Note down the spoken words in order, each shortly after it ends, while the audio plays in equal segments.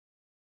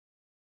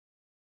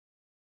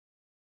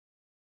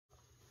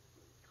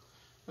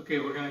Okay,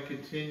 we're going to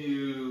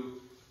continue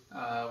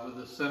with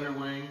the center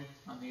wing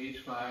on the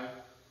H5.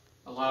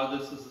 A lot of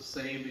this is the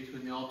same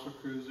between the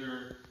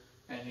Ultracruiser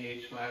and the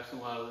H5, so a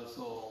lot of this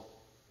will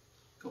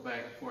go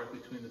back and forth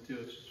between the two,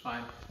 which is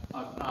fine.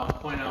 I'll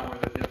point out where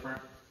they're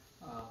different,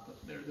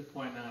 but they're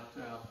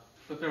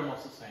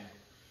almost the same.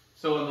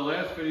 So in the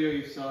last video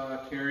you saw,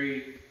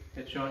 Terry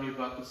had shown you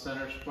about the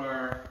center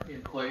spar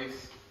in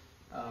place.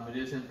 It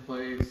is in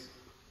place.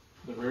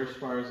 The rear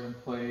spar is in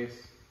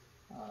place.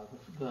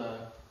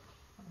 The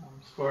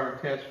spar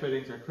attach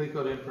fittings are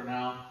clecoed in for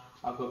now.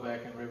 I'll go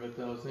back and rivet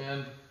those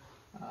in.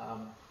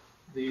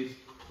 These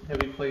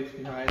heavy plates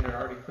behind are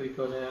already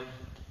clecoed in.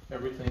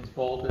 Everything's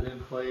bolted in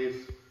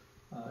place.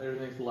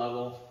 Everything's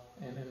level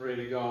and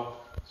ready to go.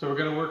 So we're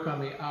going to work on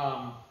the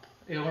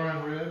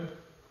aileron rib,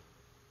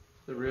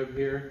 the rib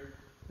here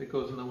that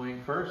goes in the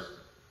wing first.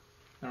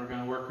 Then we're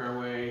going to work our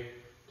way,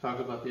 talk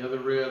about the other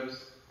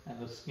ribs and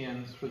the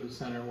skins for the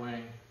center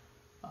wing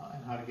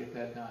and how to get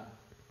that done.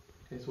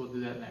 Okay, so we'll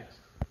do that next.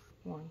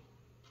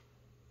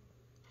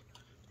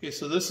 Okay,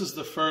 so this is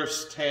the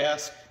first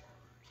task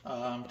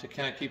to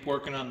kind of keep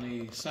working on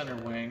the center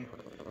wing.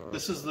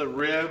 This is the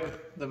rib,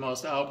 the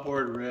most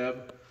outboard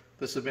rib.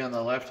 This will be on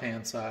the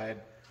left-hand side.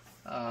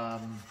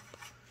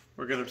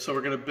 We're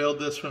gonna build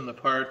this from the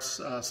parts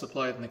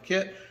supplied in the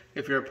kit.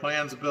 If you're a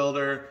plans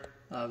builder,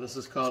 this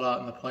is called out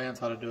in the plans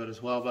how to do it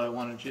as well. But I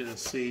wanted you to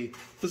see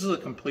this is a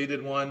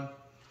completed one,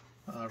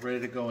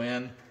 ready to go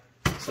in.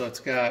 So it's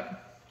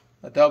got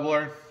a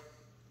doubler,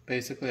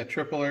 basically a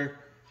tripler,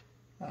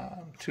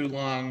 two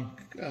long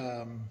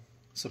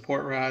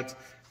support rods,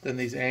 then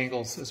these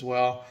angles as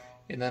well,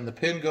 and then the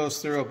pin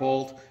goes through a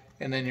bolt,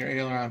 and then your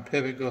aileron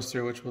pivot goes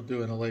through, which we'll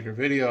do in a later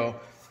video,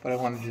 but I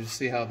wanted you to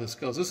see how this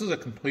goes. This is a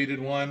completed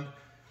one.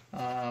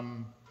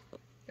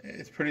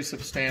 It's pretty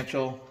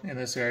substantial in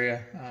this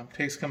area.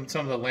 Takes some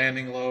of the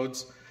landing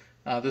loads.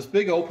 This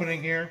big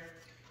opening here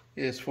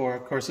is for,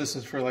 of course this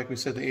is for, like we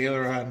said, the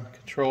aileron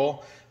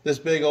control. This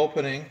big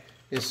opening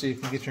is so you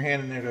can get your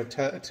hand in there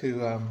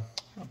to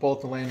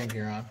bolt the landing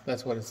gear on.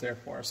 That's what it's there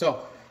for.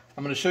 So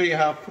I'm going to show you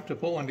how to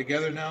put one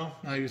together now.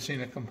 Now you've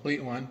seen a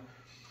complete one.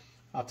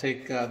 I'll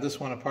take this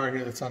one apart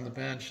here that's on the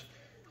bench,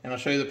 and I'll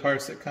show you the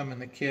parts that come in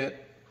the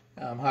kit,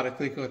 how to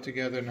cleco it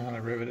together and how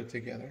to rivet it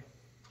together.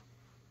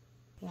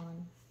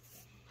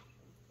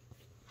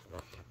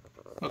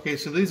 Okay,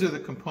 so these are the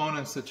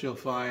components that you'll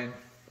find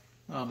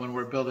when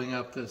we're building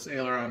up this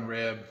aileron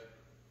rib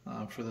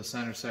for the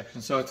center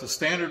section. So it's a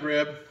standard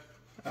rib.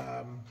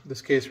 In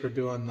this case we're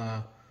doing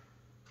the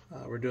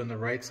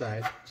right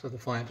side, so the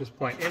flanges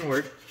point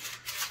inward.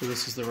 So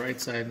this is the right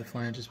side, the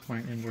flanges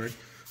point inward.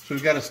 So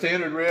we've got a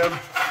standard rib.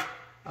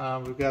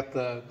 We've got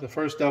the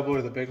first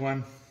doubler, the big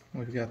one.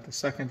 We've got the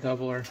second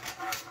doubler.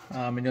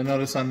 And you'll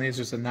notice on these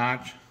there's a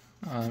notch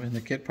in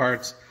the kit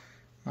parts.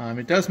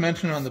 It does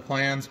mention on the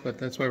plans, but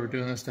that's why we're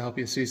doing this, to help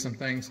you see some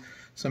things.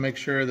 So make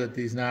sure that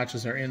these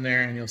notches are in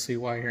there, and you'll see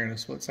why here in a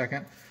split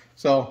second.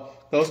 So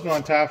those go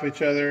on top of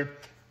each other.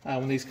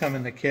 When these come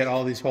in the kit,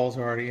 all these holes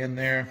are already in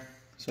there,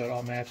 so it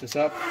all matches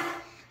up.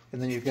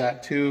 And then you've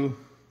got two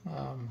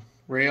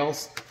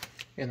rails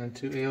and then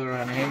two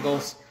aileron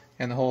angles,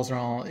 and the holes are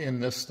all in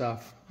this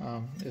stuff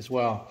as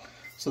well.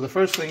 So the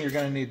first thing you're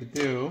going to need to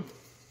do,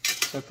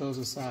 set those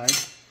aside.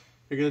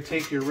 You're going to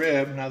take your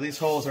rib. Now these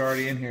holes are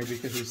already in here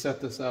because we set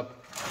this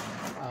up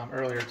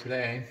earlier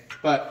today.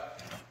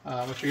 But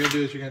what you're going to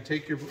do is you're going to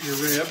take your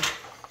rib.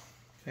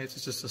 Okay,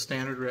 it's just a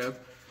standard rib.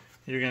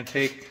 And you're going to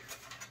take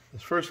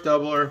this first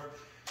doubler,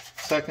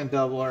 second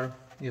doubler.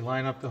 You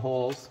line up the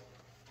holes,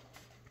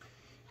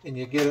 and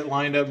you get it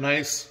lined up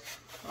nice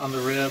on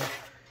the rib.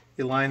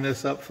 You line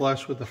this up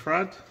flush with the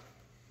front,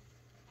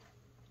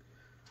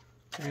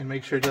 and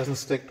make sure it doesn't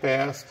stick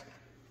past.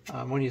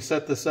 When you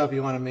set this up,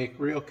 you want to make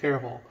real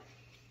careful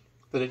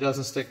that it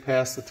doesn't stick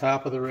past the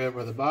top of the rib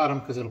or the bottom,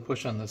 because it'll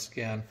push on the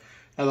skin.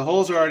 Now the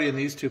holes are already in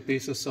these two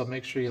pieces, so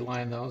make sure you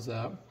line those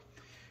up.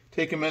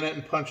 Take a minute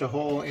and punch a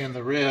hole in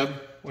the rib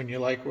when you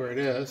like where it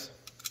is.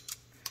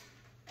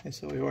 Okay,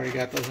 so we've already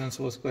got those in,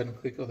 so let's go ahead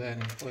and cleco that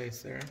in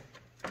place there.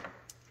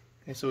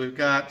 Okay, so we've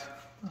got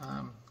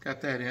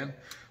that in.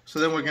 So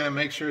then we're going to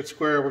make sure it's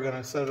square. We're going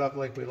to set it up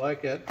like we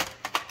like it.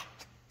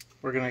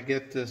 We're going to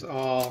get this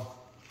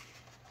all.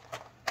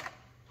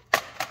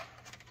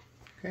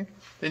 Okay.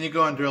 Then you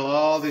go and drill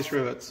all these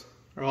rivets,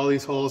 or all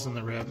these holes in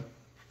the rib.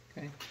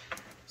 Okay.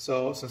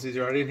 So since these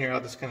are already in here,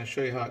 I'll just kind of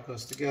show you how it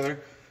goes together.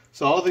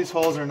 So all these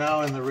holes are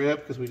now in the rib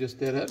because we just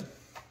did it.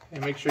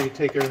 And make sure you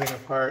take everything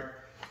apart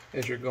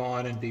as you're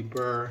going and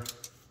deburr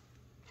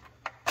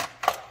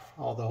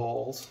all the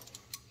holes.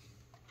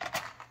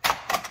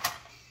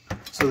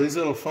 So these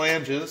little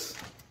flanges,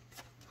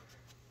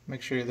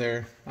 make sure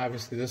they're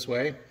obviously this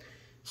way.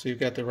 So you've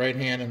got the right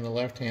hand and the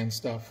left hand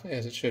stuff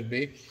as it should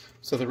be.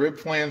 So the rib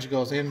flange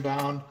goes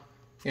inboard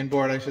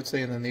I should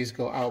say, and then these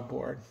go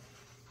outboard.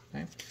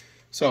 Okay.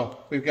 So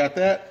we've got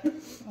that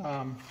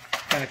kind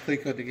of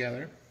clecoed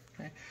together.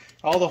 Okay.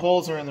 All the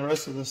holes are in the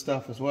rest of this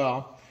stuff as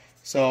well.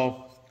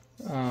 So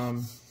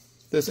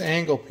this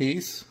angle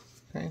piece,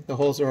 okay, the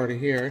holes are already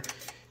here.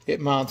 it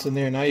mounts in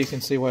there. Now you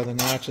can see why the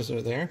notches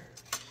are there.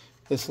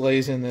 This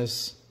lays in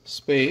this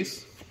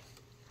space.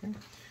 Okay.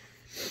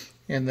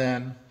 And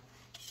then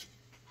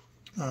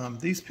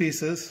these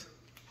pieces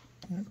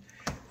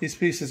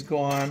go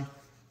on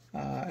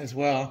as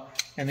well,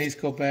 and these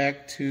go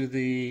back to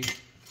the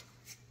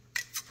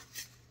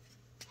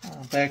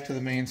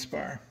main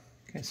spar.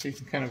 Okay, so you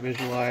can kind of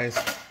visualize.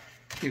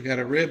 You've got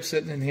a rib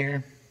sitting in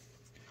here.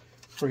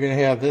 We're going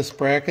to have this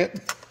bracket.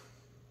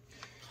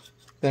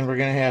 Then we're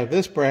going to have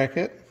this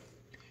bracket,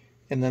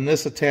 and then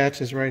this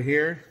attaches right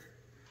here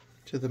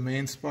to the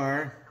main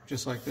spar,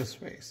 just like this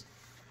face.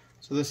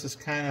 So this is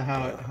kind of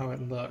how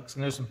it looks.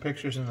 And there's some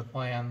pictures in the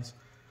plans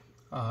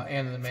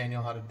and in the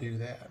manual how to do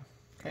that.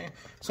 Okay.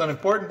 So an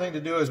important thing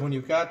to do is when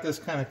you've got this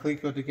kind of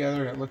cleco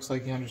together, it looks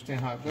like you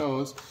understand how it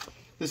goes.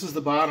 This is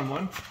the bottom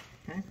one.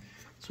 Okay.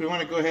 So we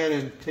want to go ahead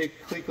and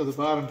cleco the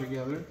bottom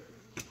together.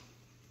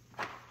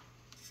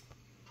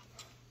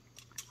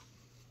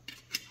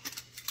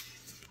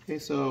 Okay,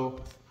 so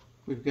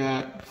we've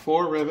got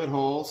 4 rivet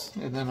holes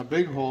and then a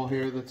big hole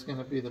here that's going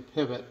to be the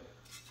pivot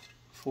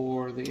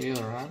for the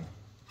aileron.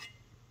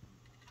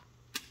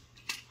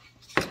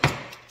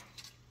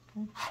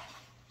 Okay.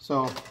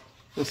 So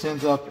this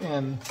ends up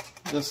in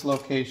this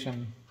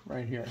location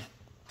right here.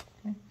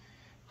 Okay.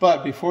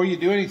 But before you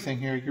do anything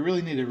here, you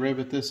really need to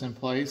rivet this in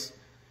place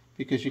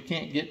because you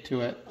can't get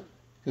to it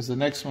because the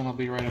next one will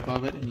be right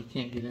above it and you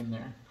can't get in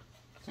there.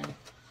 Okay.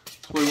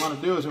 So what we want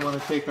to do is we want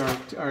to take our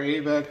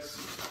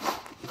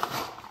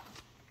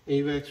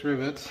AVEX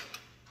rivets.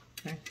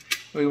 Okay.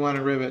 We want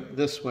to rivet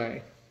this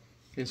way.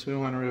 Okay, so we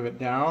want to rivet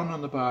down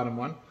on the bottom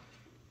one.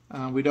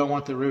 We don't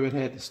want the rivet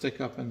head to stick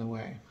up in the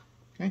way.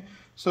 Okay,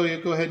 so you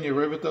go ahead and you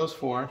rivet those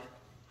 4.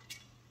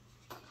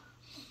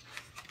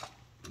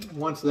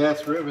 Once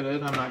that's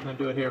riveted, I'm not going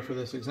to do it here for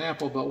this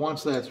example, but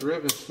once that's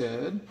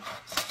riveted,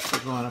 we're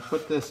going to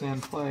put this in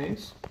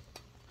place.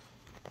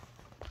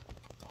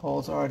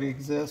 Holes already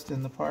exist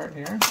in the part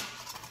here.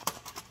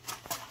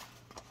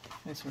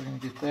 Okay, so we're going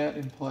to get that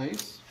in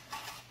place.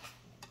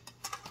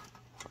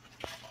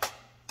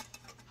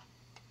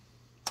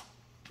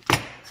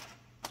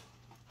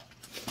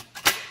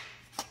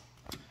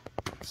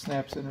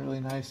 Snaps in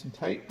really nice and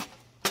tight.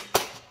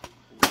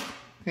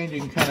 Okay, and you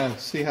can kind of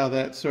see how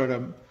that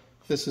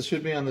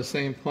should be on the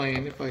same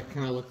plane if I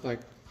kind of look like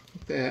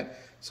that,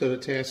 so it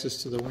attaches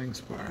to the wing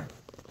spar.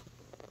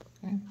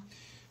 Okay,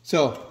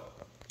 so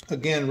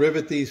again,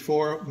 rivet these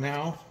 4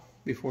 now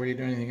before you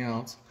do anything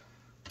else.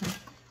 Okay.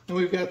 And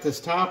we've got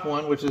this top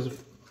one, which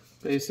is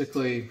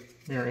basically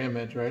mirror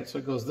image, right? So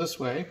it goes this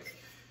way.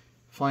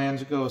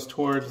 Flange goes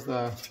towards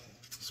the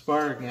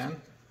spar again.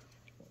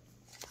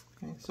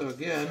 Okay, so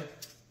again,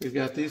 we've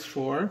got these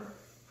 4.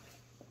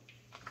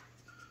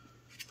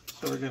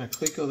 So we're going to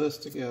cleco this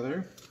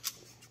together.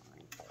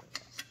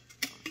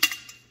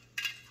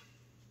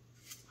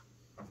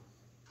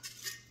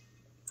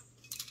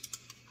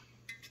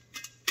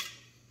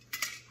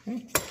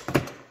 Okay.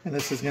 And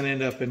this is going to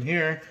end up in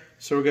here.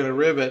 So we're going to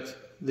rivet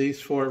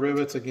these 4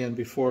 rivets again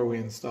before we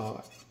install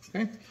it.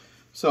 Okay.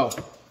 So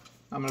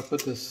I'm going to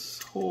put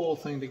this whole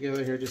thing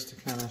together here just to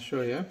kind of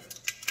show you.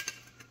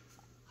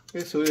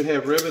 Okay, so we would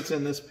have rivets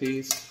in this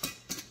piece.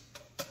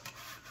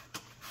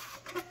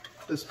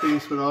 This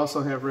piece would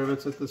also have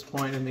rivets at this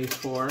point in these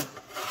 4,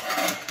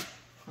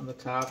 on the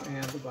top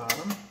and the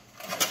bottom.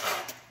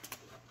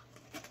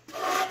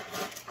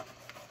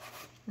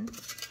 Okay.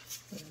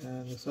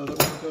 And this other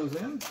one goes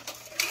in.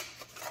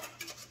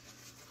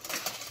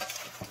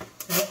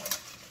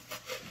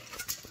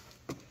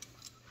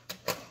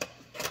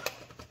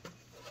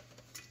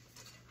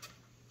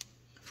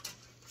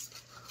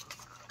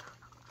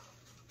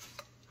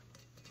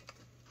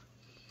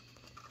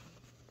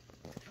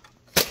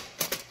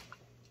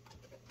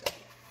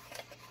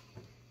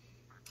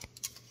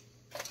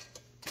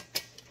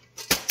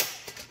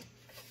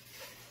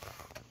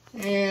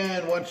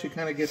 And once you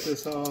kind of get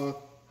this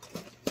all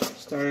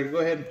started, go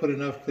ahead and put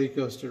enough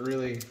clecos to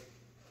really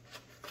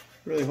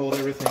hold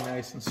everything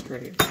nice and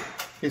straight.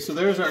 Okay, so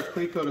there's our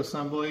clecoed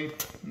assembly.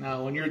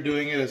 Now when you're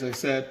doing it, as I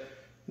said,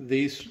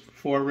 these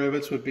 4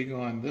 rivets would be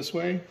going this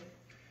way.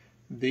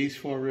 These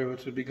 4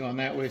 rivets would be going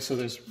that way, so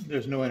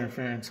there's no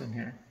interference in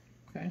here.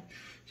 Okay,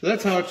 so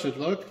that's how it should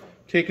look.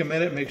 Take a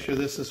minute, make sure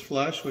this is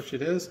flush, which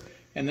it is,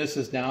 and this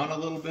is down a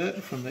little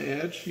bit from the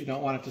edge. You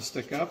don't want it to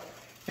stick up.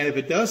 And if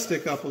it does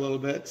stick up a little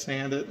bit,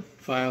 sand it,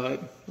 file it,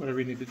 whatever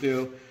you need to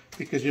do,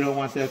 because you don't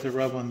want that to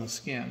rub on the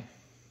skin.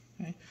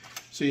 Okay?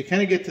 So you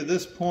kind of get to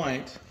this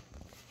point,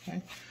 okay?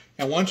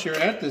 And once you're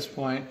at this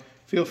point,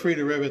 feel free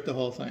to rivet the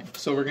whole thing.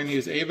 So we're going to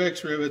use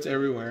AVEX rivets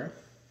everywhere.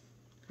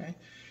 Okay?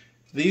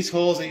 These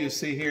holes that you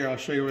see here, I'll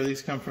show you where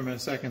these come from in a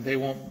second.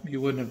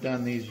 You wouldn't have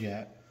done these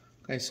yet.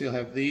 Okay, so you'll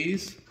have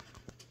these,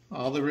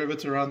 all the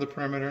rivets around the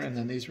perimeter, and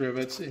then these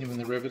rivets, and even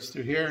the rivets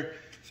through here.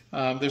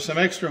 There's some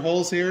extra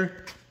holes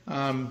here.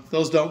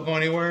 Those don't go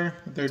anywhere.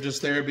 They're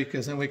just there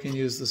because then we can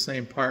use the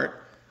same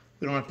part.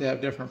 We don't have to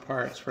have different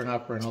parts for an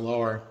upper and a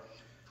lower.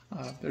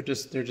 They're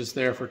just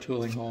there for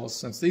tooling holes.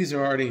 Since these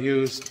are already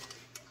used,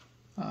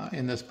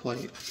 in this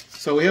plate.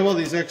 So we have all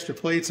these extra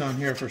plates on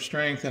here for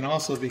strength, and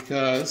also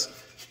because,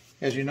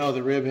 as you know,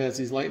 the rib has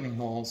these lightning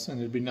holes and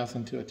there'd be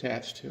nothing to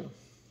attach to.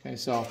 Okay,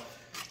 so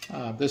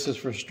this is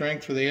for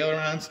strength for the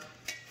ailerons,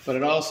 but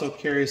it also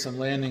carries some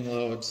landing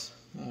loads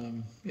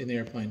in the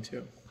airplane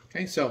too.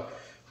 Okay, so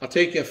I'll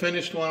take a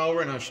finished one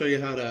over and I'll show you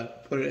how to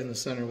put it in the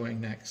center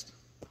wing next.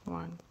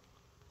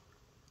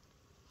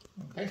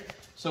 Okay,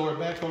 so we're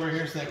back over.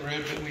 Here's that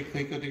rib that we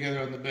clecoed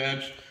together on the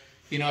bench.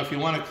 You know, if you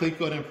want to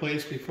cleco it in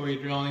place before you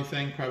drill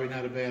anything, probably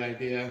not a bad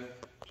idea,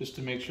 just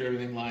to make sure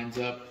everything lines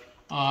up.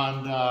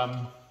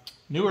 On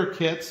newer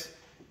kits,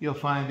 you'll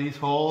find these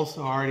holes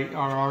are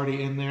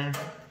already in there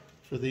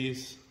for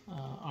these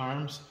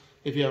arms.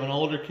 If you have an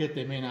older kit,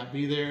 they may not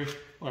be there,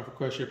 or if of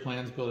course your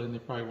plan's building, they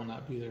probably will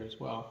not be there as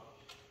well.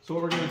 So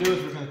what we're going to do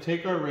is we're going to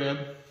take our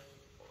rib.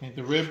 Okay,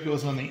 the rib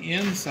goes on the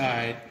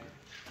inside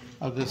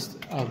of this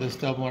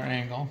doubler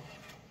angle.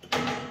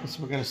 So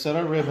we're going to set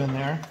our rib in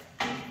there.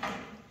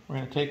 We're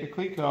going to take a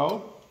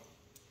cleco,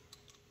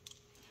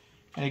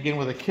 and again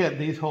with a kit,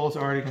 these holes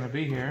are already going to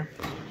be here.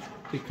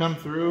 We come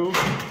through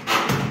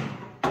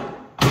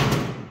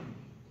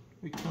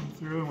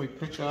and we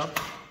pick up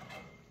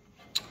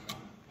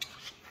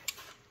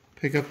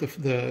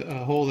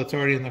the hole that's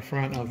already in the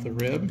front of the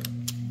rib.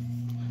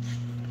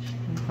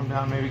 Come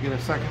down, maybe get a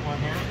second one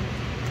here.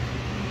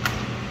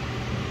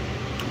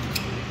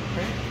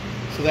 Okay,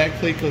 so that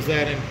clecos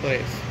that in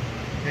place.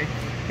 Okay,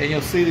 and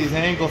you'll see these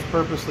angles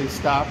purposely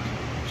stopped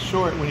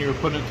short when you were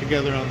putting it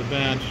together on the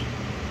bench,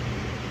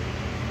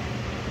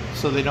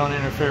 so they don't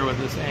interfere with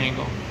this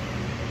angle.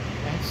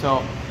 Okay,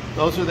 so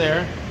those are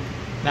there.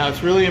 Now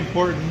it's really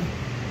important.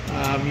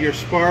 Your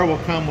spar will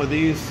come with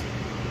these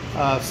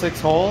 6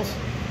 holes.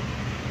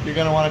 You're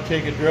going to want to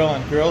take a drill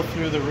and drill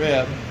through the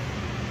rib.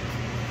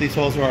 These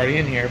holes are already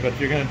in here, but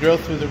you're going to drill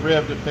through the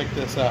rib to pick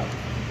this up.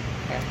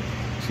 Okay.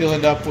 So you'll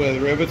end up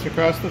with rivets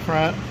across the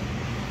front.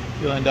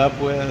 You'll end up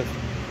with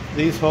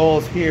these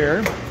holes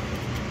here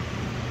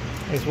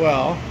as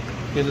well.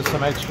 Gives us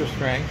some extra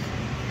strength.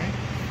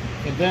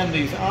 Okay. And then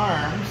these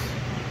arms,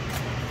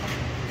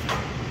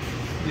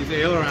 these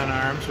aileron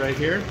arms right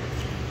here.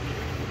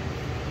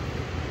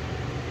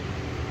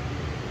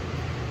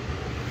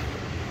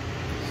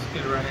 Let's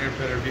get around here, a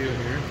better view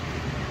here.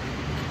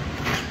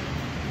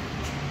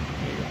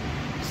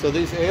 So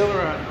these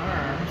aileron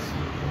arms,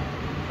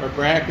 or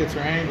brackets or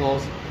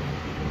angles,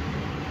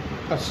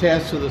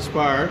 attached to the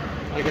spar.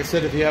 Like I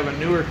said, if you have a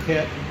newer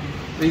kit,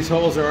 these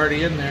holes are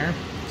already in there.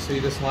 So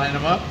you just line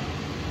them up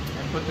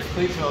and put the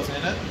clecos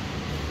in it.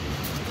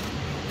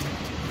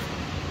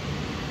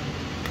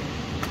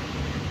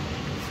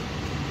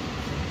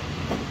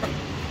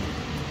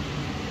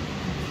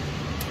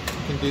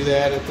 You can do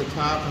that at the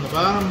top and the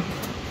bottom.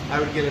 I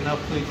would get enough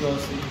clecos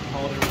so you can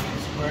hold everything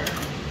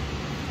square.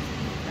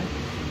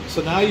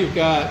 So now you've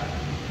got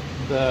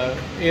the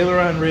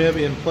aileron rib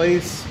in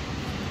place.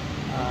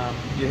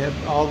 You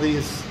have all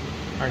these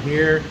are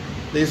here.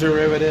 These are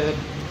riveted.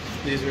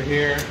 These are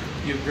here.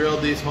 You've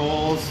drilled these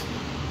holes,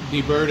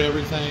 deburred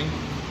everything.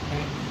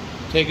 Okay.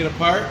 Take it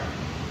apart.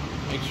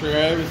 Make sure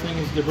everything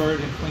is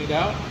deburred and cleaned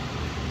out.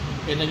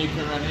 And then you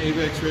can run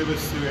AVEX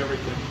rivets through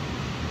everything.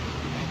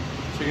 Okay.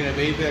 So you're going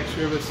to have AVEX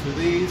rivets through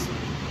these.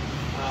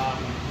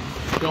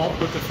 Don't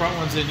put the front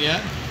ones in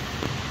yet,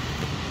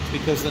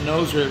 because the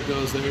nose rib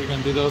goes there. You're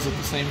going to do those at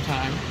the same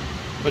time.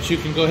 But you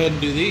can go ahead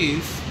and do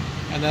these,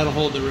 and that'll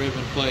hold the rib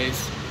in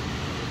place.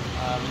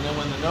 And then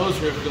when the nose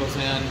rib goes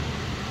in,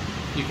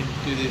 you can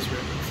do these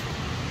rivets.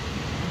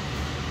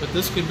 But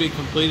this can be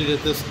completed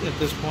at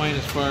this point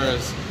as far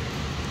as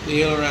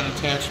the aileron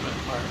attachment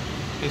part.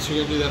 Okay, so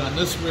you're going to do that on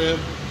this rib,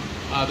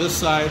 this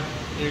side,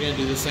 and you're going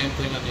to do the same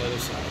thing on the other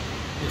side.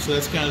 Okay, so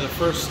that's kind of the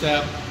first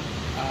step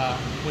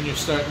when you're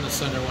starting the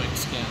center wing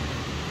skin.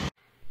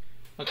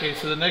 Okay,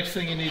 so the next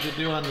thing you need to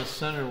do on the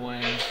center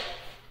wing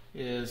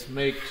is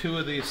make 2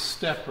 of these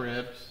step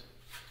ribs.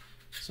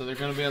 So they're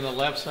going to be on the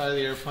left side of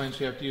the airplane, so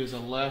you have to use a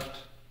left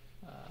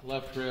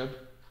rib.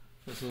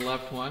 This is the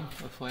left one.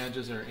 The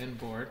flanges are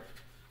inboard.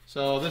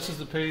 So this is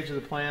the page of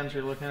the plans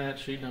you're looking at,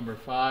 sheet number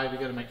 5.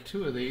 You've got to make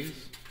 2 of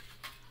these.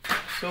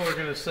 So we're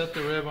going to set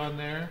the rib on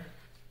there.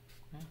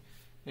 Okay.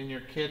 In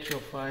your kit you'll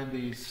find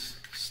these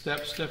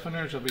step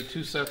stiffeners. There'll be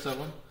 2 sets of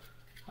them.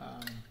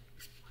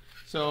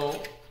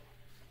 So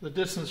the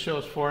distance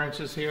shows 4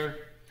 inches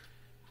here.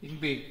 You can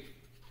be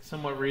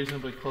somewhat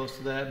reasonably close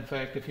to that. In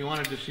fact, if you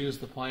want to just use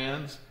the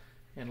plans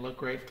and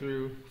look right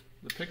through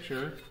the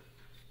picture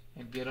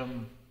and get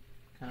them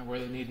kind of where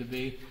they need to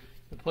be,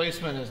 the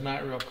placement is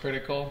not real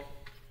critical.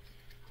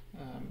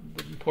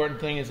 The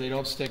important thing is they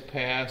don't stick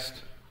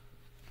past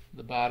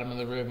the bottom of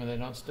the rib and they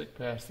don't stick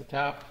past the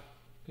top,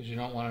 because you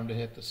don't want them to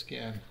hit the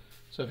skin.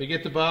 So if you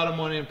get the bottom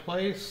one in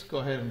place, go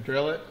ahead and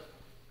drill it.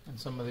 And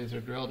some of these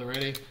are drilled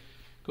already.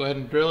 Go ahead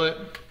and drill it.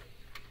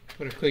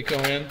 Put a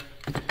cleco in.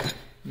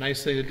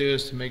 Nice thing to do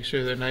is to make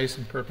sure they're nice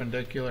and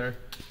perpendicular.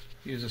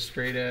 Use a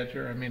straight edge,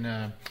 or a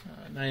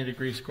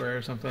 90-degree square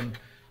or something.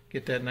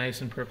 Get that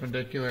nice and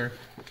perpendicular.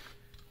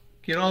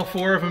 Get all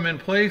 4 of them in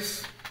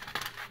place.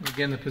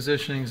 Again, the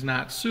positioning is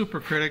not super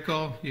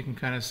critical. You can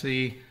kind of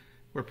see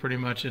we're pretty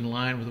much in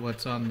line with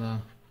what's on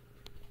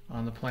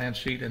the plan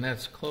sheet, and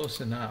that's close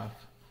enough.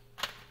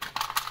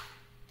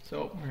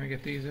 So we're going to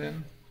get these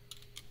in.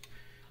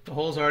 The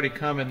holes already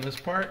come in this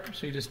part,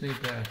 so you just need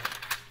to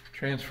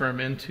transfer them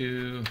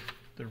into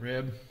the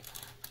rib.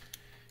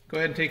 Go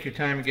ahead and take your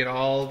time and get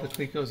all the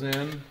clecos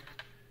in.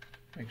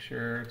 Make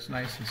sure it's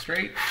nice and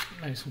straight,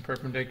 nice and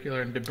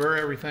perpendicular, and deburr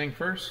everything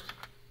first.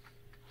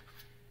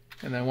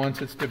 And then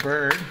once it's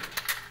deburred,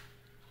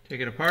 take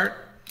it apart,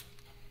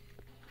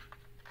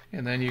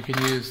 and then you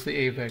can use the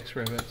Avex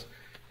rivets.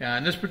 Now,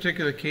 in this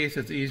particular case,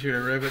 it's easier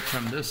to rivet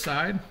from this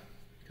side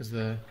because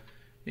you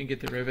can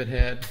get the rivet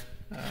head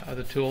of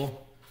the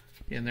tool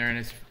in there, and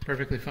it's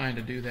perfectly fine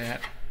to do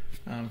that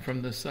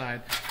from this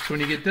side. So when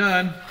you get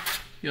done,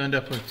 you end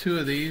up with two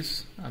of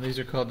these. These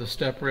are called the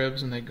step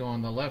ribs, and they go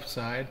on the left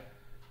side.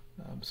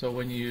 So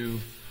when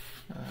you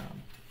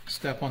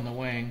step on the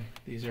wing,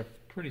 these are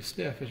pretty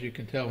stiff, as you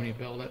can tell when you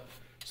build it,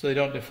 so they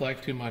don't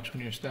deflect too much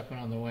when you're stepping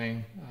on the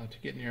wing to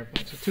get in the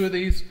airplane. So two of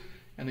these,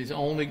 and these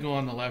only go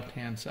on the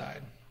left-hand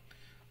side.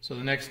 So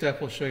the next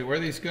step will show you where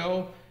these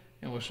go,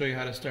 and we'll show you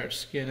how to start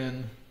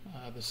skinning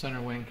the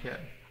center wing kit.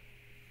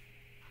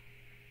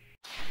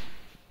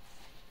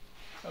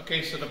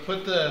 Okay, so to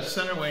put the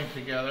center wing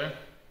together,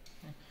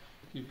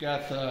 you've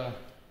got the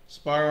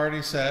spar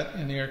already set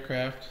in the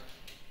aircraft.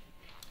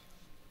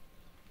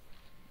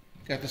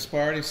 Got the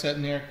spar already set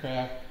in the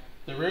aircraft.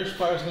 The rear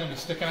spar is going to be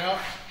sticking out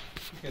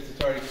because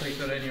it's already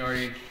cleated in. You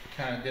already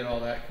kind of did all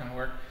that kind of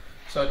work.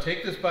 So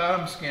take this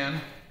bottom skin.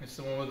 It's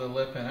the one with the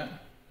lip in it.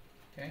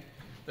 Okay.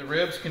 The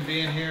ribs can be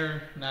in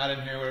here, not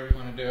in here, whatever you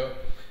want to do.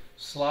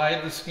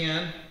 Slide the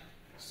skin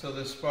so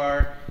the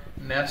spar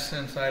nests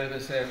inside of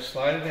this edge.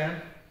 Slide it in.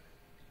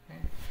 Okay.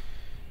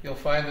 You'll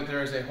find that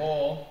there is a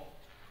hole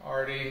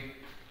already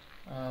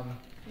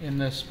in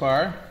this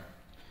spar.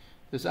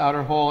 This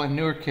outer hole in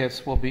newer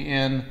kits will be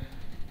in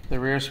the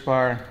rear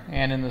spar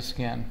and in the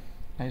skin.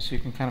 Okay, so you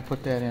can kind of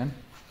put that in.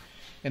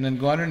 And then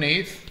go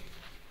underneath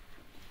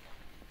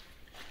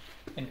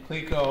and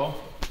cleco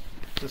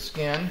the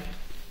skin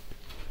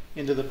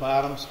into the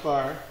bottom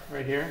spar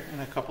right here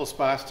in a couple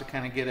spots to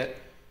kind of get it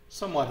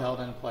somewhat held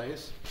in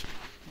place.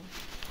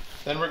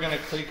 Then we're going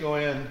to cleco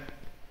in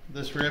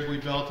this rib we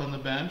built on the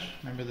bench.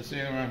 Remember this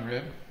aileron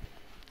rib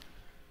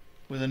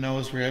with a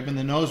nose rib, and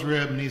the nose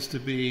rib needs to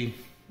be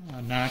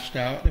notched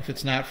out. If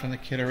it's not from the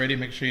kit already,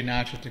 make sure you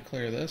notch it to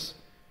clear this.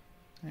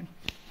 Okay.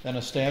 Then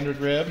a standard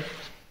rib,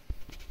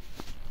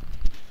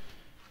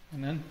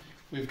 and then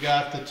we've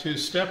got the two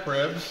step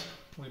ribs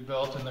we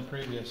built in the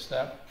previous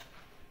step.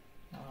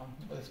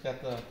 It's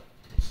got the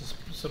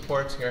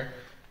supports here.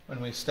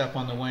 When we step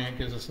on the wing, it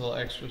gives us a little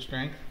extra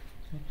strength.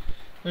 Okay.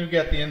 We've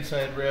got the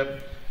inside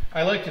rib.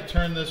 I like to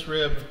turn this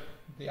rib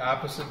the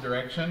opposite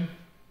direction,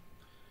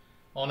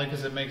 only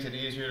because it makes it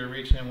easier to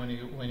reach in when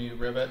you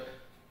rivet.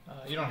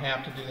 You don't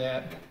have to do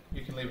that.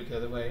 You can leave it the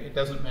other way. It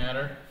doesn't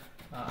matter.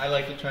 I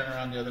like to turn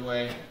around the other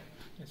way.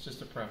 It's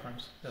just a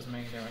preference. It doesn't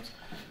make a difference.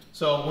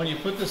 So when you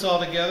put this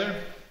all together,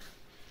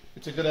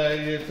 it's a good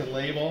idea to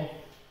label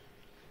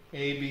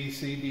A, B,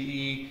 C, D,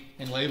 E,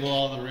 and label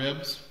all the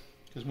ribs.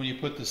 Because when you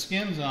put the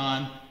skins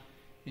on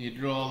and you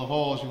drill all the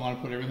holes, you want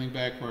to put everything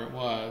back where it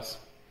was.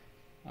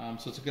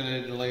 So it's a good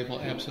idea to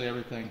label absolutely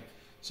everything.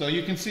 So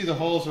you can see the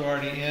holes are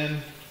already in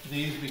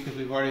these because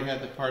we've already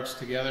had the parts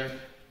together.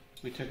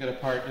 We took it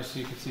apart just so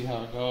you can see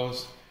how it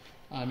goes.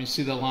 You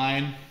see the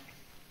line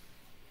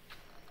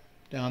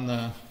down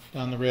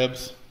the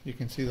ribs. You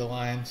can see the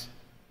lines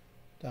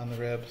down the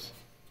ribs.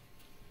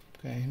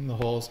 Okay, in the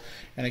holes.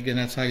 And again,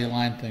 that's how you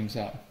line things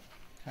up.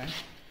 Okay.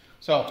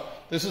 So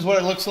this is what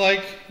it looks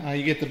like.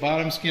 You get the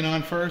bottom skin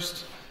on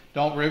first.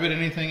 Don't rivet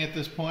anything at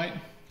this point.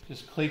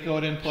 Just cleco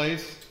it in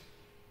place.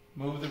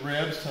 Move the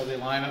ribs so they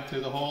line up through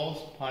the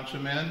holes. Punch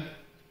them in.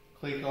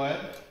 Cleco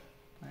it.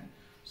 Right.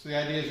 So the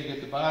idea is you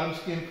get the bottom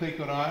skin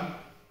clecoed on,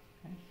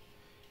 okay,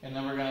 and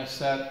then we're going to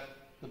set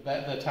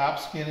the top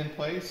skin in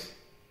place,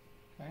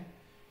 okay,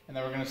 and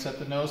then we're going to set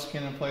the nose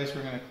skin in place.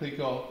 We're going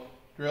to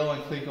drill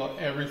and cleco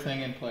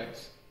everything in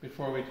place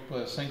before we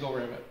put a single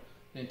rivet.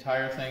 The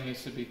entire thing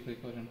needs to be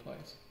clecoed in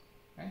place.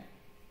 Okay.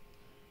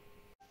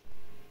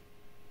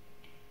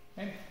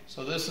 Okay.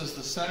 So this is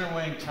the center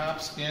wing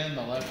top skin,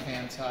 the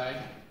left-hand side.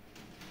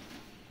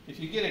 If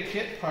you get a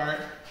kit part,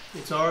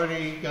 it's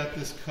already got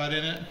this cut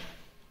in it.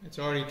 It's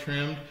already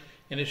trimmed,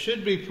 and it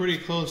should be pretty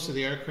close to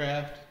the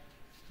aircraft.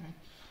 Okay.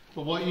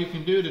 But what you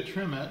can do to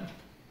trim it,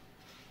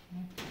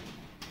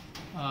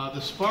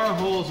 the spar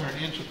holes are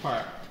 1 inch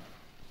apart.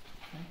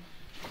 Okay.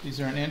 These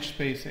are 1 inch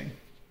spacing.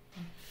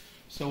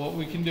 So what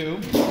we can do,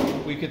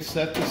 we could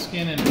set the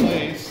skin in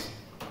place,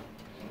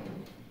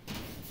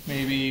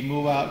 maybe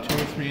move out 2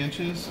 or 3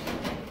 inches,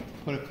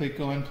 put a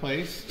cleco in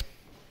place,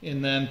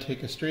 and then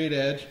take a straight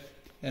edge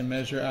and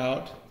measure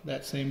out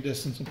that same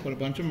distance and put a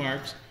bunch of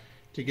marks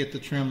to get the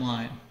trim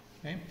line.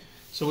 Okay?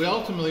 So we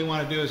ultimately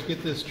want to do is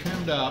get this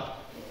trimmed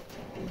up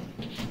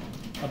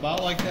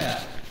about like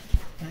that.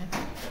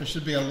 Okay? There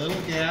should be a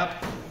little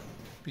gap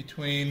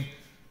between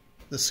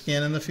the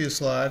skin and the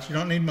fuselage. You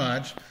don't need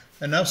much,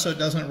 enough so it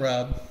doesn't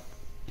rub.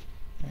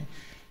 Okay?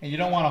 And you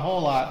don't want a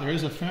whole lot. There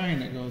is a fairing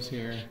that goes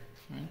here,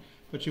 right?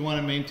 But you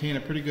want to maintain a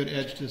pretty good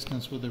edge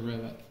distance with the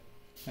rivet.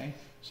 Okay?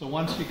 So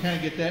once you kind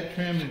of get that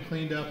trimmed and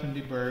cleaned up and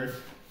deburred,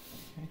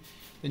 okay,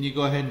 then you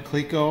go ahead and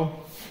cleco,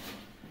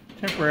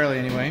 temporarily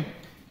anyway,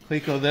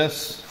 cleco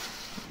this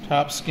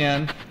top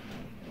skin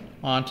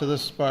onto the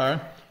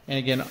spar. And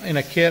again, in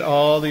a kit,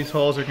 all these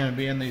holes are going to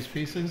be in these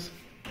pieces.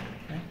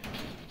 Okay?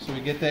 So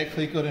we get that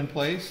clecoed in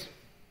place.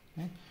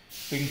 Okay?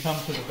 We can come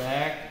to the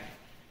back,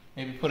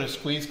 maybe put a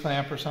squeeze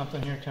clamp or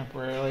something here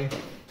temporarily.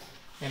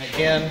 And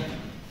again,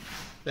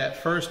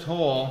 that first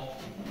hole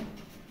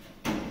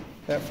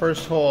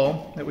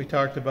that we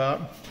talked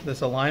about,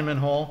 this alignment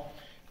hole,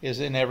 is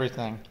in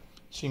everything.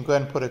 So you can go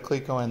ahead and put a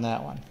cleco in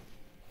that one.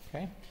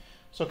 Okay?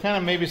 So kind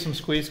of maybe some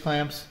squeeze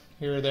clamps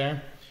here or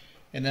there.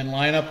 And then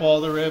line up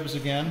all the ribs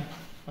again,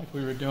 like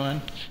we were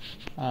doing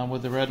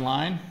with the red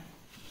line.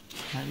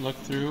 Right, look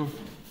through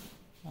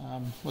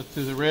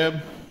the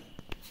rib,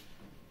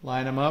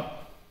 line them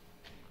up,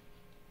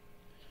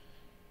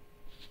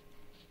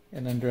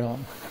 and then drill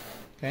them.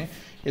 Okay?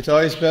 It's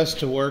always best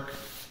to work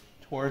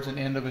towards an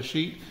end of a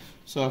sheet.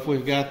 So if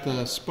we've got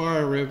the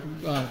spar rib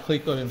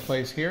clecoed in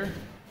place here,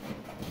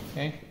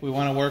 okay, we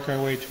want to work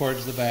our way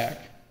towards the back.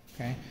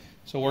 Okay?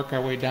 So work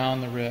our way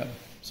down the rib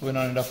so we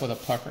don't end up with a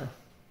pucker.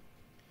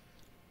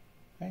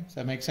 Okay? Does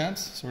that make sense?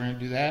 So we're going to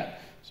do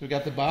that. So we've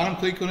got the bottom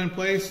clecoed in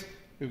place,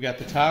 we've got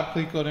the top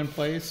clecoed in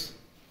place,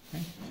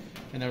 okay?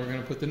 And then we're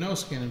going to put the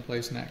nose skin in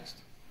place next.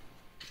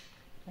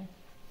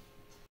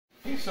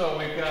 Okay, so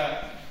we've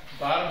got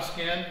bottom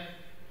skin,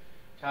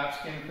 top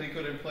skin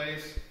clecoed in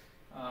place.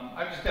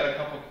 I've just got a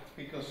couple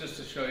clecos just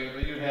to show you,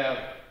 but you have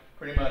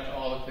pretty much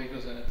all the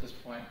clecos in at this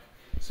point.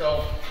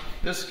 So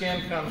this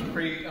skin comes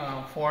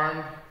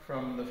pre-formed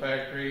from the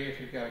factory if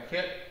you've got a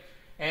kit,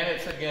 and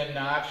it's again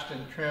notched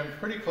and trimmed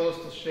pretty close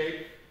to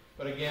shape,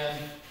 but again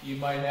you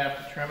might have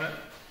to trim it.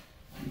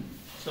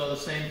 So the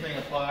same thing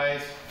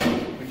applies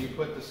when you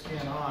put the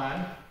skin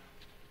on.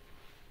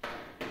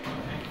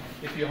 Okay.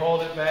 If you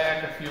hold it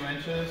back a few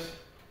inches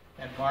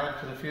and mark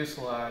to the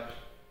fuselage,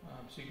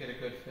 so you get a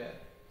good fit.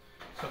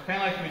 So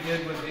kind of like we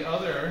did with the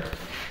other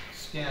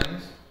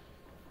skins,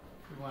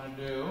 we want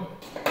to do,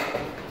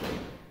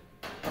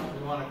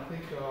 we want to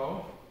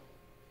cleco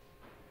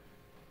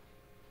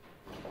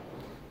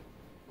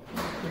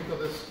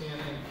this skin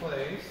in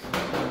place.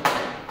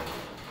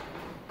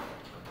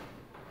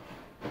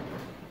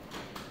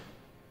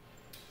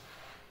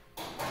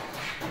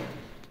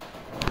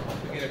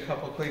 We get a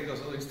couple clecos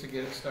at least to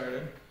get it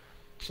started.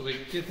 So we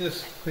get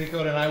this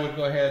clecoed, and I would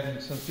go ahead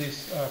and, since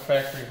these are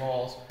factory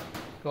holes,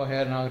 go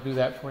ahead and I'll do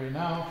that for you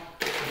now.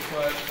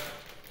 We'll put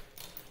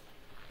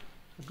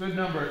a good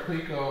number of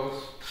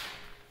clecos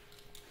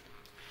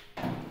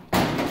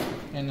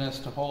in this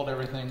to hold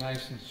everything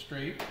nice and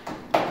straight.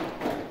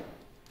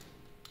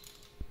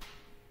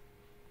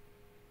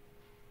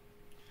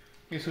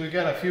 Okay, so we've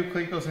got a few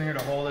clecos in here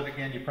to hold it.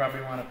 Again, you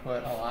probably want to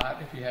put a lot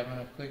if you have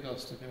enough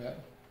clecos to do it.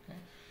 Okay.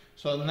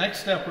 So the next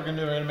step we're going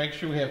to do, we're going to make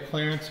sure we have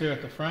clearance here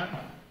at the front.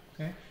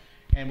 Okay.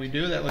 And we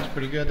do. That looks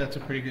pretty good. That's a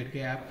pretty good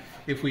gap.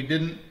 If we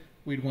didn't,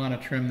 we'd want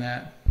to trim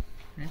that.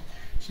 Okay.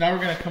 So now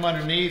we're going to come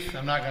underneath.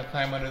 I'm not going to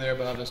climb under there,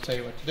 but I'll just tell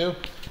you what to do.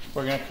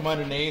 We're going to come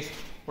underneath.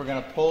 We're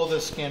going to pull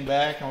this skin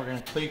back, and we're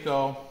going to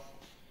cleco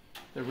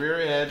the rear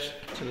edge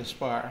to the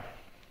spar.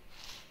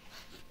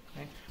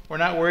 Okay. We're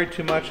not worried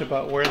too much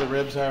about where the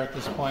ribs are at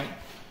this point.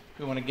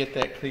 We want to get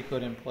that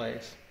clecoed in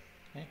place.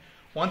 Okay.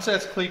 Once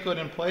that's clecoed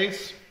in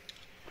place,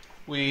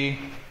 we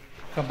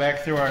come back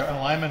through our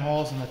alignment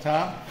holes in the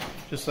top,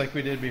 just like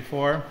we did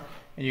before,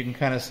 and you can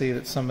kind of see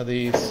that some of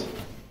these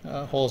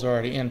holes are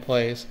already in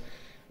place.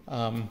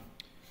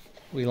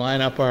 We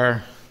line up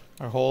our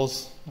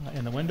holes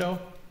in the window,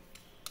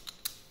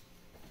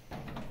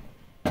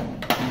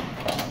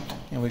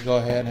 and we go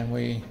ahead and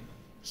we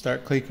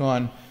start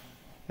clecoing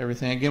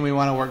everything. Again, we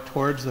want to work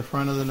towards the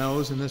front of the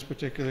nose in this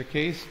particular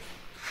case,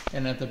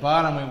 and at the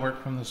bottom we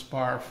work from the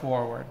spar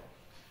forward.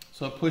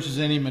 So it pushes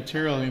any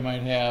material we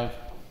might have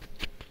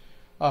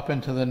up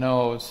into the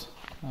nose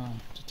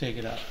to take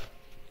it up.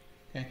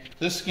 Okay.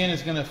 This skin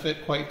is going to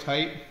fit quite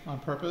tight on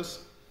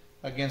purpose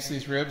against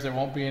these ribs. There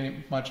won't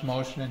be much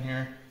motion in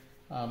here.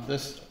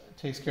 This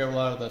takes care of a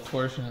lot of the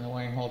torsion, and the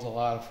wing holds a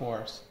lot of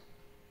force.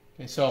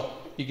 Okay, so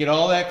you get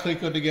all that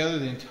clecoed together,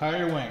 the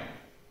entire wing.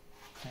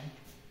 Okay.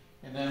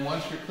 And then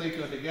once you're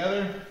clecoed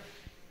together,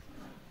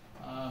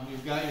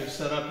 you've got your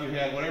setup. You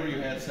had whatever you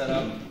had set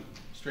up,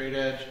 straight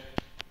edge,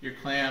 your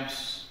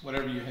clamps,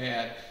 whatever you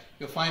had.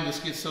 You'll find this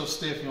gets so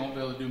stiff you won't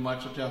be able to do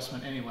much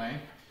adjustment anyway.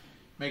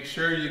 Make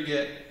sure you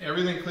get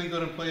everything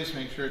clecoed in place,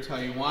 make sure it's how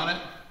you want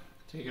it.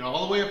 Take it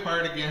all the way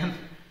apart again,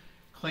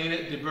 clean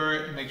it,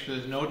 deburr it, make sure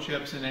there's no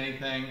chips in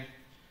anything,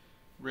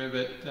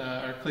 rivet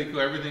or cleco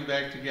everything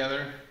back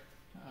together,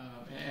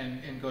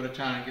 and go to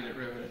town and get it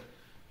riveted.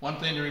 One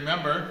thing to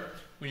remember,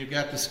 when you've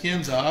got the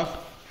skins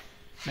off,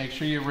 make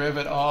sure you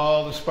rivet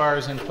all the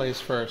spars in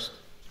place first.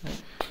 Okay?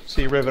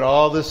 So you rivet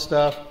all this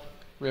stuff,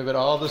 rivet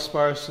all the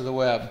spars to the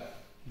web.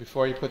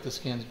 before you put the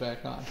skins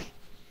back on.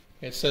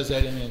 It says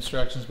that in the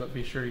instructions, but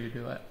be sure you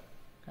do it.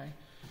 Okay?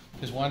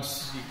 Because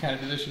once you kind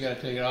of do this, you got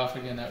to take it off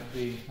again. That would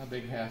be a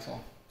big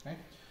hassle. Okay?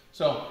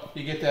 So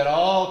you get that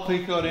all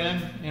clecoed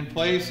in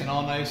place and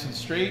all nice and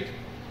straight.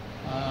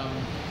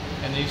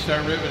 And then you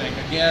start riveting.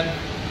 Again,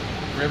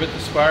 rivet the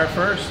spar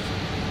first,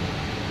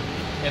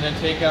 and then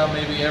take out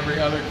maybe every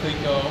other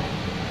cleco,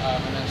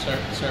 and then start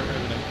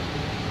riveting.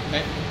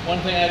 Okay. One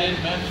thing I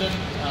didn't mention,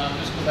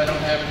 just because I don't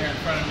have it here in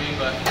front of me,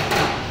 but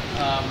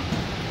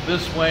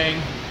this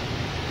wing,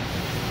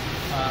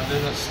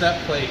 there's a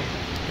step plate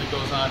that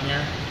goes on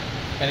here,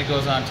 and it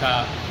goes on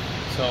top.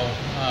 So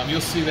you'll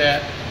see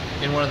that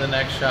in one of the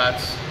next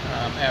shots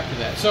after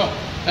that. So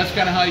that's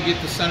kind of how you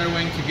get the center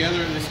wing together.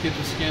 Let's get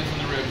the skins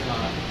and the ribs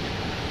on.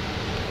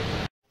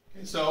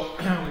 Okay, so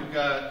we've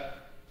got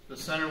the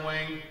center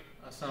wing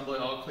assembly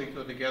all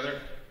clecoed together.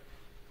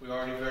 We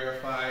already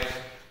verified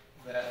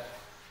that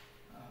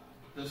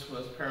this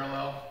was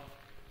parallel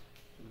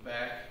to the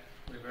back.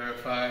 We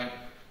verified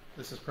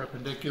this is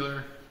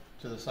perpendicular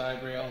to the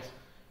side rails.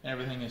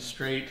 Everything is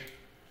straight,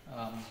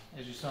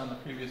 as you saw in the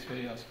previous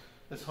videos.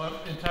 This whole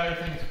entire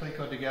thing is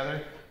clecoed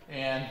together,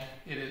 and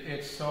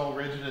it's so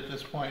rigid at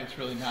this point, it's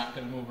really not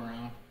going to move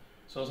around.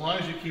 So as long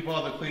as you keep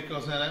all the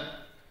clecos in it,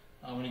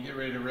 when you get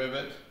ready to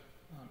rivet,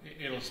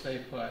 it'll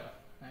stay put.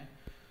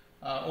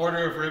 Okay?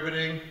 Order of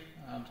riveting,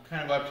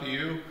 kind of up to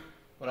you.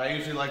 What I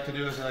usually like to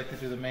do is I like to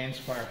do the main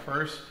spar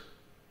first,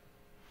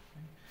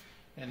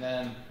 and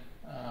then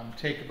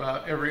take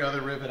about every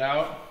other rivet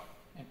out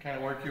and kind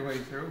of work your way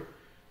through.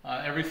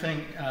 Everything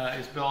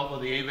is built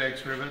with the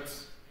AVAX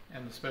rivets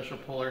and the special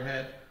puller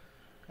head.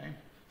 Okay?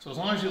 So as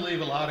long as you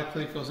leave a lot of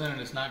clecos in it,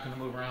 it's not going to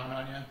move around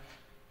on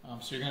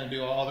you. So you're going to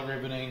do all the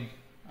riveting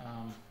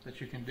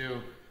that you can do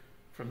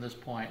from this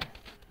point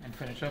and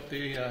finish up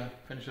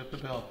the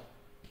build.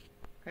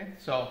 Okay?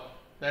 So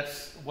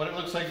that's what it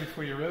looks like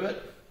before you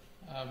rivet.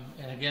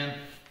 And again,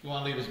 you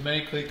want to leave as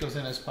many clecos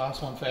in as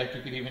possible. In fact,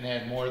 you could even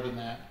add more than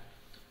that.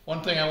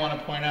 One thing I want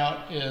to point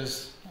out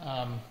is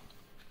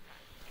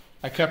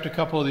I kept a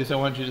couple of these I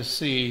want you to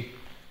see.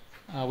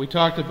 We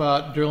talked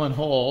about drilling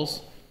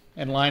holes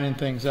and lining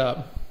things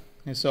up.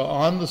 And so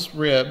on the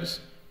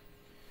ribs,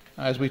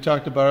 as we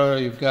talked about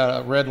earlier, you've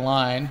got a red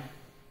line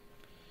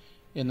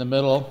in the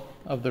middle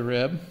of the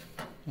rib.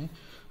 Okay?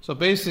 So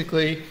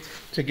basically,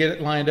 to get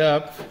it lined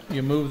up,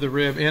 you move the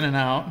rib in and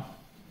out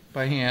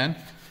by hand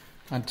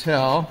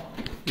until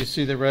you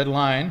see the red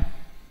line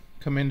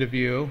come into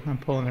view. I'm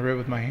pulling the rib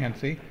with my hand,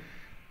 see?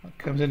 It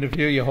comes into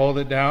view, you hold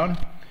it down,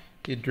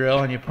 you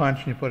drill and you punch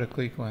and you put a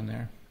cleco in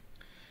there.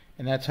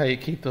 And that's how you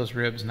keep those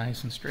ribs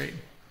nice and straight.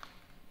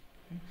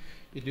 Okay?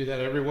 You do that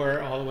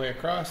everywhere, all the way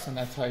across, and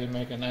that's how you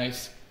make a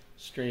nice,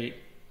 straight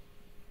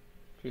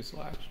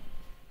fuselage.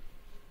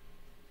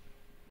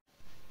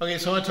 Okay,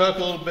 so I want to talk a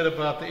little bit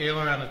about the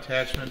aileron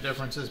attachment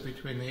differences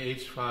between the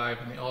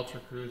H5 and the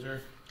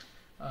Ultracruiser.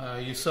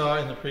 You saw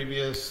in the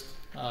previous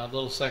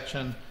little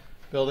section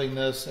building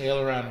this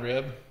aileron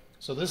rib.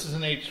 So this is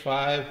an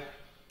H5.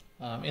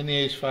 In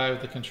the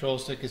H5, the control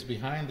stick is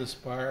behind the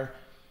spar,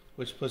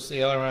 which puts the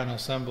aileron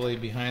assembly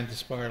behind the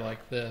spar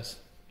like this.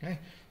 Okay,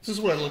 this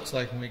is what it looks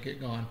like when we get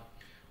going.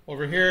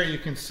 Over here, you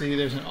can see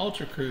there's an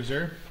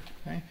Ultracruiser.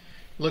 Okay,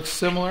 looks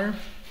similar.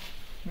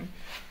 Okay.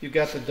 You've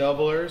got the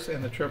doublers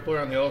and the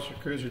tripler on the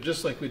Ultracruiser,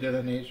 just like we did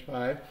on the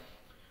H5.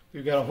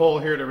 We've got a hole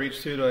here to reach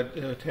through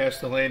to attach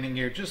the landing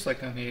gear, just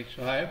like on the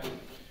H5.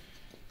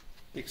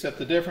 Except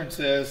the difference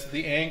is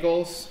the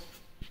angles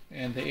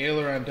and the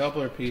aileron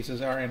doubler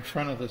pieces are in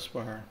front of the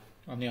spar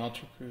on the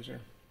Ultracruiser.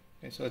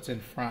 Okay, so it's in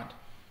front.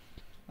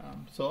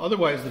 So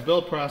otherwise, the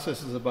build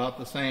process is about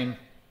the same,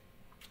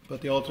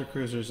 but the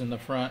Ultracruiser is in the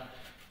front.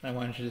 And I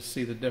wanted you to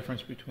see the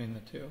difference between the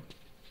two.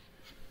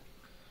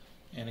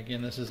 And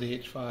again, this is the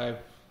H5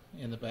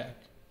 in the back.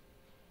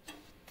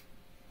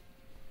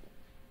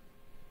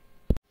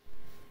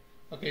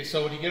 Okay,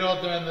 so when you get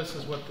all done, this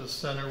is what the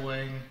center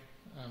wing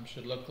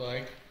should look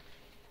like.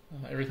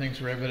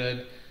 Everything's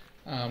riveted.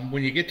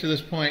 When you get to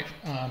this point,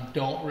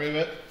 don't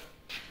rivet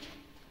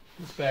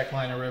this back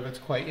line of rivets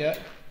quite yet.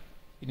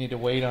 You need to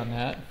wait on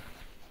that.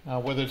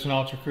 Whether it's an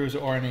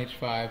Ultracruiser or an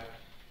H5,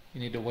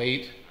 you need to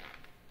wait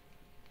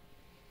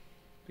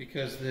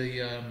because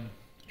the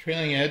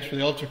trailing edge for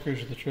the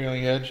Ultracruiser, the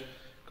trailing edge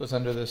goes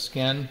under the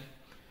skin.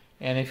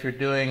 And if you're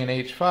doing an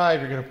H5,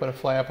 you're going to put a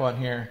flap on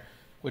here,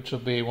 which will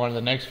be one of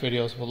the next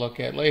videos we'll look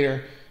at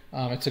later.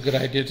 It's a good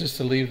idea just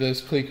to leave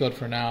this clecoed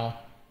for now,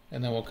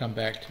 and then we'll come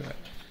back to it.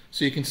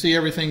 So you can see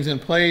everything's in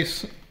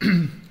place.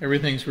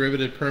 Everything's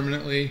riveted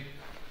permanently.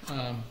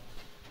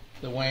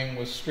 The wing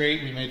was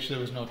straight. We made sure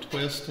there was no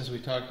twist, as we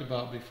talked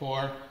about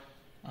before.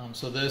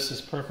 So this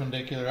is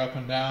perpendicular up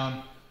and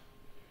down,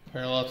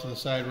 parallel to the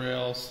side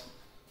rails.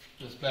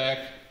 This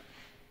back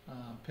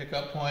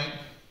pickup point,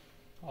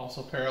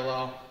 also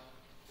parallel.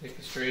 Take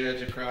the straight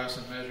edge across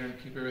and measure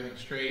and keep everything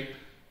straight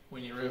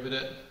when you rivet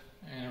it,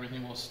 and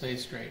everything will stay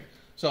straight.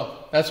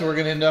 So that's what we're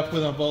going to end up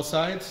with on both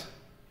sides.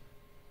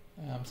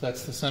 So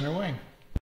that's the center wing.